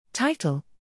Title: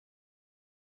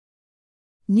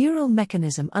 Neural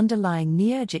mechanism underlying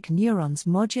NEergic neurons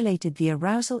modulated the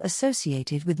arousal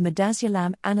associated with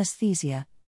midazolam anesthesia.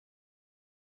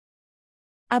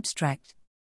 Abstract: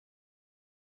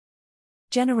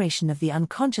 Generation of the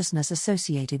unconsciousness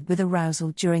associated with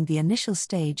arousal during the initial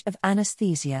stage of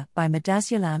anesthesia by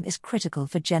midazolam is critical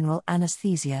for general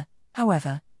anesthesia.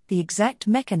 However, the exact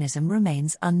mechanism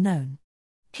remains unknown.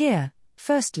 Here,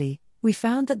 firstly, we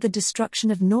found that the destruction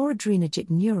of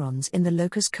noradrenergic neurons in the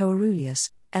locus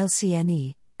coeruleus,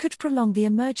 LCNE, could prolong the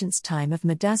emergence time of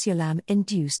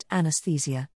midazolam-induced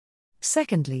anesthesia.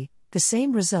 Secondly, the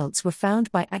same results were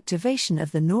found by activation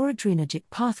of the noradrenergic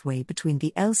pathway between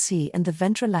the LC and the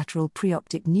ventrolateral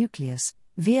preoptic nucleus,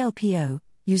 VLPO,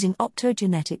 using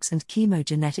optogenetics and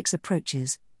chemogenetics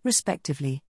approaches,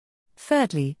 respectively.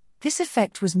 Thirdly, this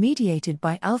effect was mediated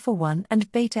by alpha-1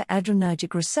 and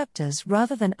beta-adrenergic receptors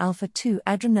rather than alpha-2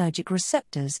 adrenergic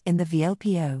receptors in the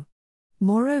VLPO.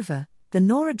 Moreover, the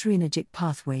noradrenergic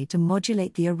pathway to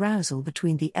modulate the arousal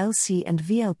between the LC and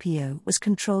VLPO was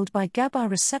controlled by GABA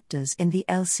receptors in the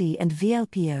LC and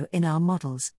VLPO in our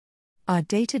models. Our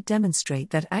data demonstrate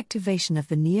that activation of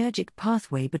the NEergic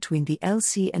pathway between the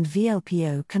LC and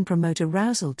VLPO can promote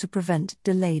arousal to prevent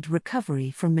delayed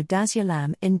recovery from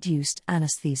midazolam-induced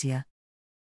anesthesia.